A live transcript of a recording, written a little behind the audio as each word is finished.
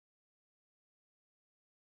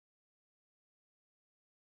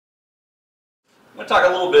I'm going to talk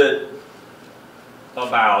a little bit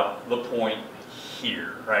about the point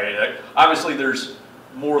here, right? Obviously there's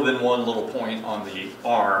more than one little point on the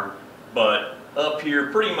arm, but up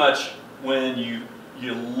here, pretty much when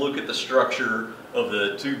you look at the structure of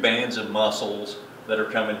the two bands of muscles that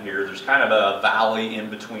are coming here, there's kind of a valley in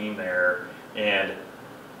between there, and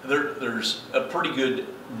there's a pretty good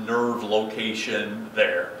nerve location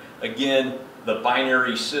there. Again, the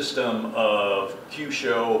binary system of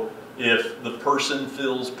Kyusho, if the person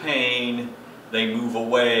feels pain, they move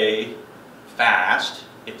away fast.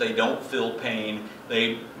 If they don't feel pain,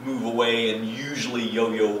 they move away and usually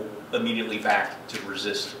yo-yo immediately back to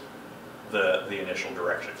resist the initial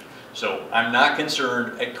direction. So I'm not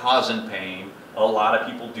concerned at causing pain. A lot of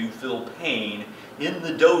people do feel pain in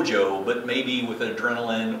the dojo, but maybe with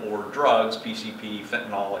adrenaline or drugs, PCP,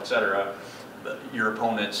 fentanyl, etc., your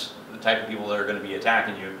opponents, the type of people that are going to be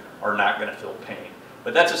attacking you, are not going to feel pain.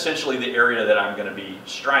 But that's essentially the area that I'm going to be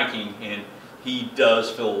striking, and he does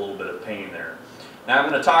feel a little bit of pain there. Now I'm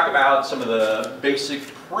going to talk about some of the basic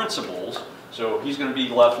principles. So he's going to be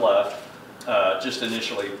left-left just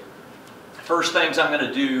initially. First things I'm going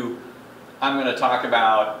to do, I'm going to talk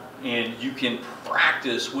about, and you can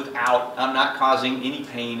practice without, I'm not causing any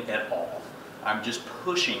pain at all. I'm just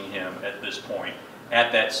pushing him at this point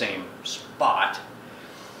at that same spot.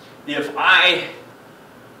 If I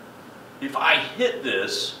hit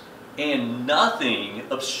this and nothing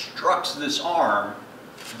obstructs this arm,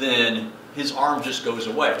 then his arm just goes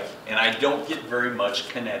away and I don't get very much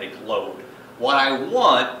kinetic load. What I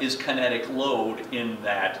want is kinetic load in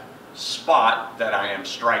that spot that I am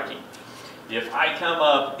striking. If I come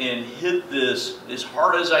up and hit this as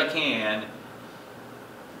hard as I can,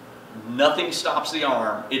 nothing stops the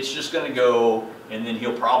arm. It's just going to go, and then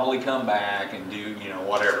he'll probably come back and do, you know,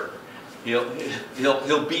 whatever.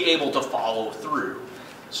 He'll be able to follow through.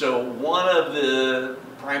 So one of the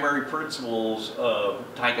primary principles of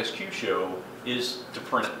Taika's Kyusho is to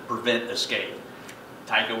prevent escape.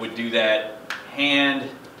 Taika would do that hand,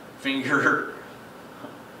 finger,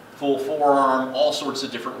 full forearm, all sorts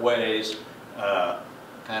of different ways,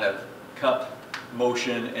 kind of cup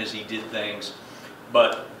motion as he did things.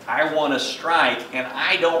 But I want to strike, and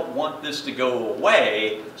I don't want this to go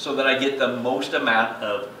away so that I get the most amount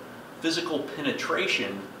of physical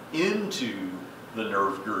penetration into the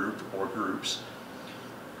nerve group or groups,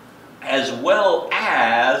 as well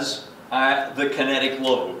as the kinetic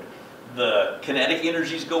load. The kinetic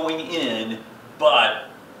energy is going in, but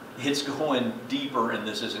it's going deeper and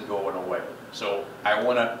this isn't going away. So I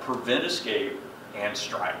want to prevent escape and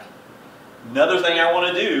strike. Another thing I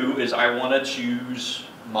want to do is I want to choose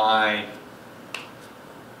my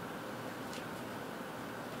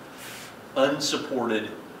unsupported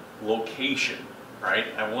location, right?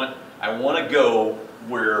 I want to go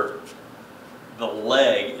where the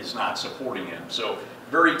leg is not supporting him. So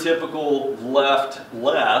very typical left,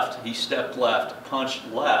 left, he stepped left,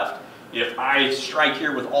 punched left. If I strike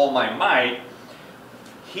here with all my might,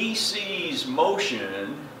 he sees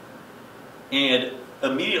motion and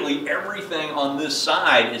immediately everything on this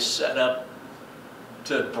side is set up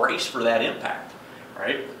to brace for that impact,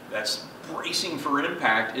 right? That's bracing for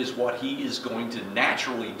impact is what he is going to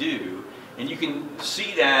naturally do. And you can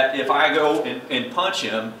see that if I go and punch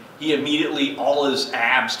him, he immediately, all his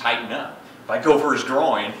abs tighten up. If I go for his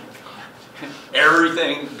groin,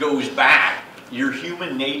 everything goes back. Your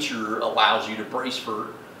human nature allows you to brace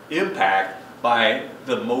for impact by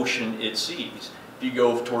the motion it sees. If you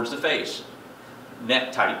go towards the face,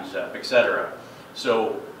 neck tightens up, etc.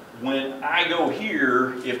 So when I go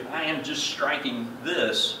here, if I am just striking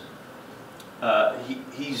this,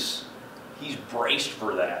 he's braced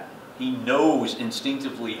for that. He knows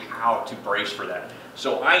instinctively how to brace for that.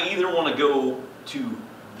 So I either want to go to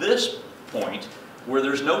this point where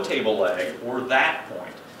there's no table leg or that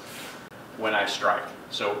point when I strike.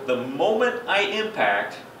 So the moment I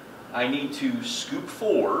impact, I need to scoop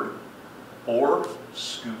forward or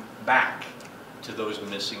scoop back to those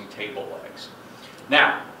missing table legs.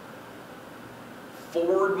 Now,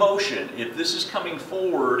 forward motion, if this is coming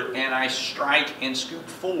forward and I strike and scoop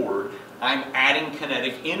forward, I'm adding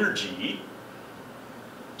kinetic energy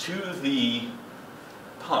to the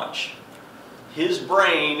punch. His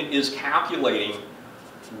brain is calculating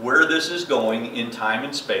where this is going in time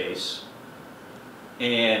and space,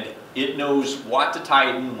 and it knows what to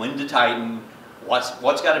tighten, when to tighten,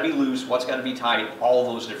 what's got to be loose, what's got to be tight,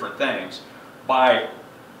 all those different things. By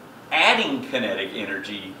adding kinetic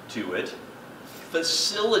energy to it,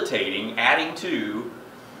 facilitating, adding to,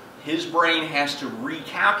 his brain has to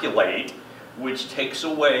recalculate, which takes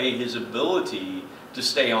away his ability to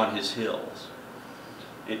stay on his heels.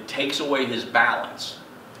 It takes away his balance.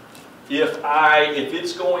 If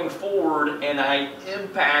it's going forward and I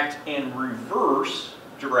impact and reverse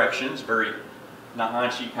directions, very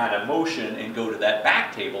Nahanchi kind of motion, and go to that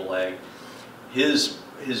back table leg, his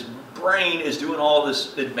brain is doing all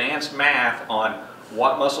this advanced math on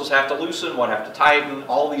what muscles have to loosen, what have to tighten,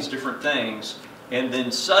 all these different things, and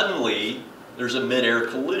then suddenly there's a mid-air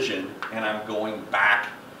collision and I'm going back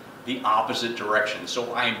the opposite direction.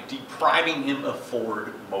 So I'm depriving him of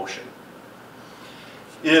forward motion.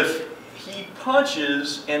 If he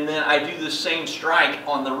punches and then I do the same strike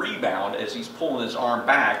on the rebound as he's pulling his arm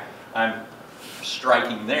back, I'm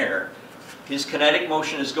striking there. His kinetic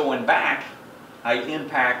motion is going back. I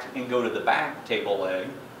impact and go to the back table leg.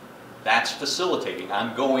 That's facilitating.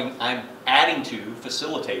 I'm adding to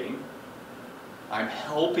facilitating. I'm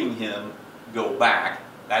helping him go back.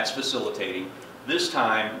 That's facilitating. This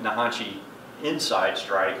time, Nahanchi inside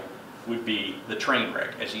strike would be the train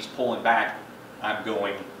wreck. As he's pulling back, I'm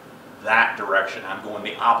going that direction. I'm going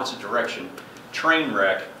the opposite direction, train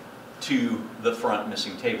wreck to the front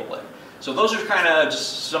missing table leg. So those are kind of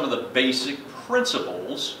just some of the basic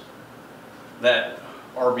principles that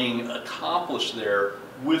are being accomplished there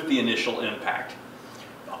with the initial impact.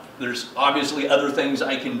 There's obviously other things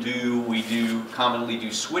I can do. We commonly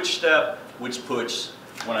do switch step, which puts,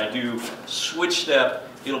 when I do switch step,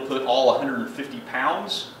 it'll put all 150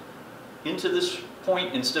 pounds into this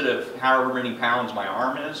point instead of however many pounds my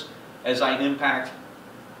arm is as I impact.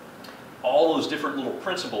 All those different little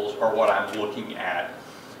principles are what I'm looking at.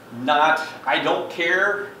 I don't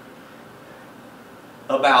care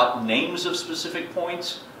about names of specific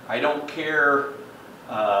points. I don't care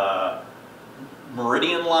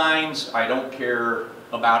meridian lines. I don't care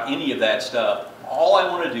about any of that stuff. All I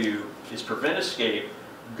want to do is prevent escape,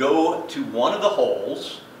 go to one of the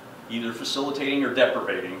holes, either facilitating or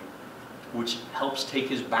deprivating, which helps take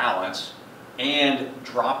his balance, and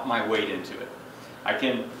drop my weight into it. I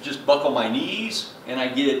can just buckle my knees and I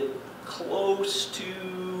get close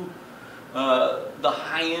to the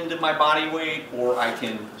high end of my body weight, or I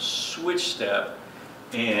can switch step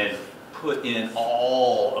and put in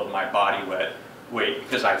all of my body weight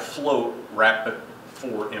because I float right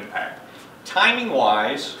before impact. Timing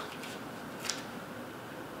wise,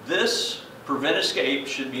 this prevent escape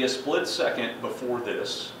should be a split second before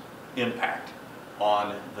this impact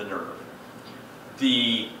on the nerve.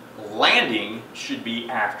 The landing should be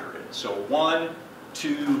after it. So 1,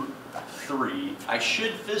 2, 3. I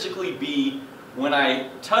should physically be, when I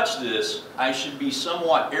touch this, I should be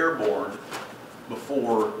somewhat airborne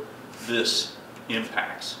before this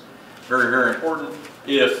impacts. Very, very important.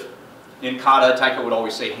 If in kata, Taika would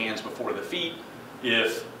always say hands before the feet.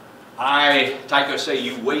 If Taika say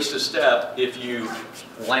you waste a step if you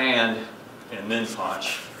land and then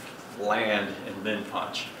punch, land and then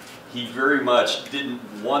punch. He very much didn't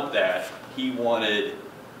want that. He wanted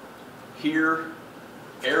here,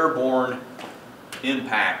 airborne,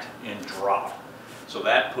 impact, and drop. So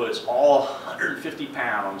that puts all 150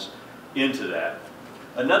 pounds into that.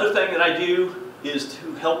 Another thing that I do is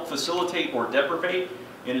to help facilitate or deprivate,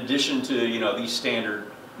 in addition to these standard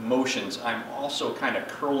motions, I'm also kind of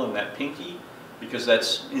curling that pinky, because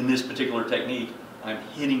that's, in this particular technique, I'm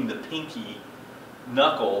hitting the pinky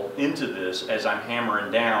knuckle into this as I'm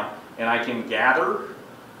hammering down, and I can gather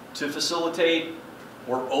to facilitate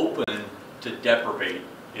or open to deprivate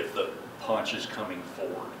if the punch is coming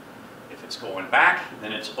forward. If it's going back,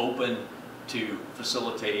 then it's open to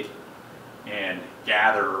facilitate and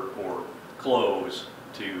gather or close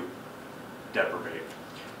to deprivate.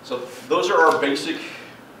 So those are our basic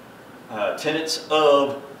tenets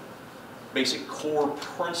of basic core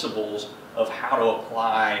principles of how to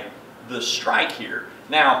apply the strike here.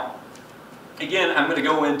 Now, again, I'm going to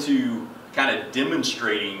go into kind of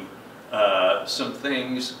demonstrating some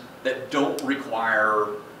things that don't require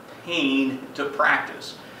pain to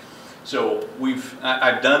practice. So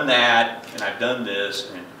I've done that, and I've done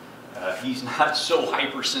this, and he's not so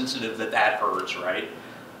hypersensitive that hurts, right?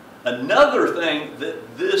 Another thing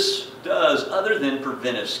that this does, other than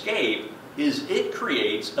prevent escape, is it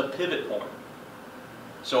creates a pivot point.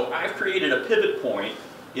 So I've created a pivot point.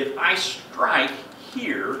 If I strike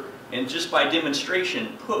here, and just by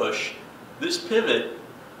demonstration push, this pivot,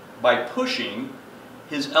 by pushing,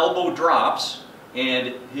 his elbow drops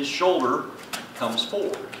and his shoulder comes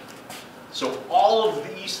forward. So all of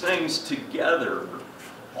these things together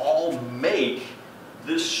all make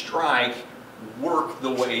this strike work the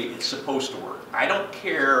way it's supposed to work. I don't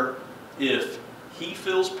care if he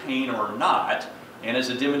feels pain or not, and as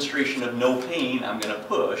a demonstration of no pain, I'm going to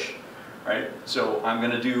push, right? So I'm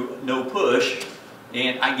going to do no push,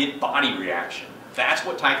 and I get body reaction. That's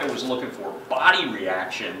what Taika was looking for, body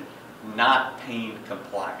reaction, not pain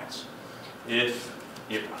compliance. If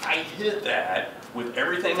I hit that with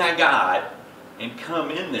everything I got and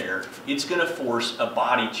come in there, it's going to force a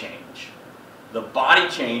body change. The body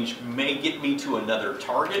change may get me to another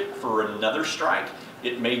target for another strike.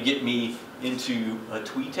 It may get me into a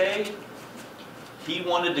tuite. He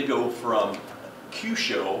wanted to go from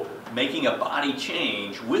Kyusho, making a body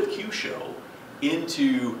change with Kyusho,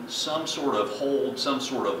 into some sort of hold, some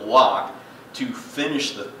sort of lock to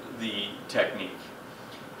finish the technique.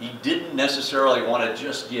 He didn't necessarily want to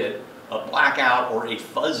just get a blackout or a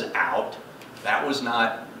fuzz out. That was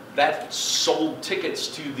not, that sold tickets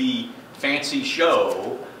to the fancy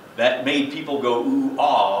show that made people go ooh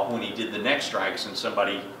ah when he did the neck strikes and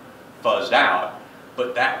somebody fuzzed out.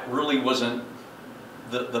 But that really wasn't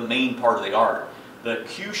the main part of the art. The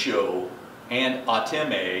Kyusho and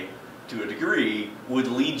Ateme, to a degree, would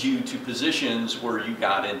lead you to positions where you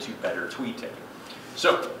got into better tuite.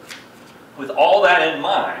 So, with all that in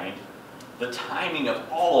mind, the timing of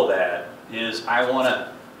all of that is I want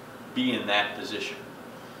to be in that position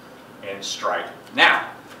and strike. Now,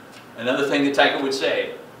 another thing that Taika would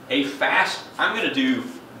say, a fast, I'm going to do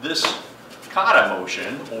this kata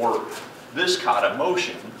motion or this kata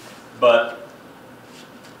motion, but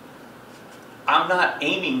I'm not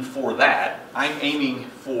aiming for that. I'm aiming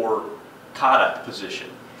for kata position.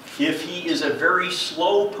 If he is a very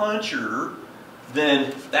slow puncher,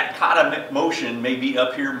 then that kata motion may be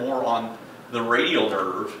up here more on the radial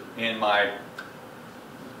nerve, and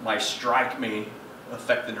my strike may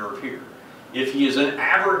affect the nerve here. If he is an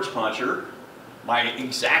average puncher, my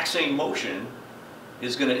exact same motion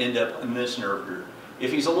is going to end up in this nerve group.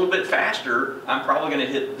 If he's a little bit faster, I'm probably going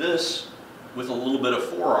to hit this with a little bit of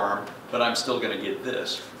forearm, but I'm still going to get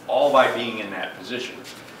this, all by being in that position.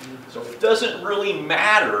 So it doesn't really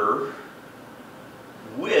matter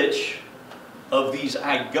which of these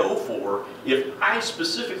I go for. If I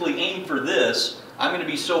specifically aim for this, I'm going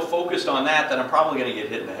to be so focused on that I'm probably going to get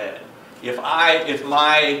hit in the head. If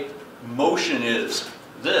my motion is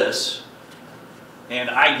this, and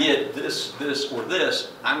I get this, this, or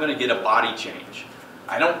this, I'm going to get a body change.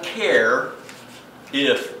 I don't care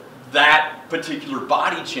if that particular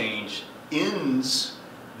body change ends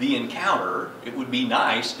the encounter. It would be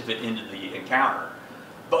nice if it ended the encounter.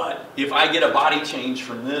 But if I get a body change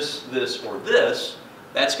from this, this, or this,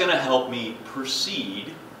 that's going to help me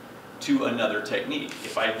proceed to another technique.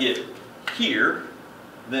 If I get here,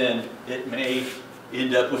 then it may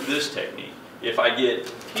end up with this technique. If I get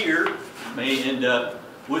here, it may end up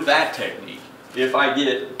with that technique. If I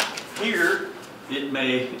get here, it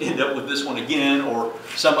may end up with this one again or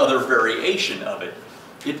some other variation of it.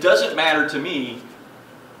 It doesn't matter to me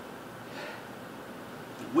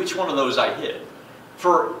which one of those I hit.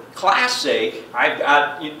 For class sake, I've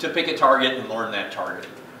got to pick a target and learn that target,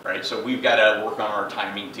 right? So we've got to work on our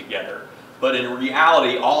timing together. But in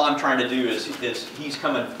reality, all I'm trying to do is he's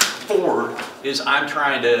coming forward, is I'm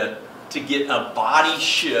trying to get a body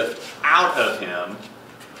shift out of him.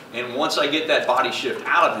 And once I get that body shift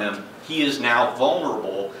out of him, he is now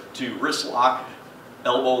vulnerable to wrist lock,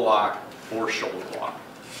 elbow lock, or shoulder lock.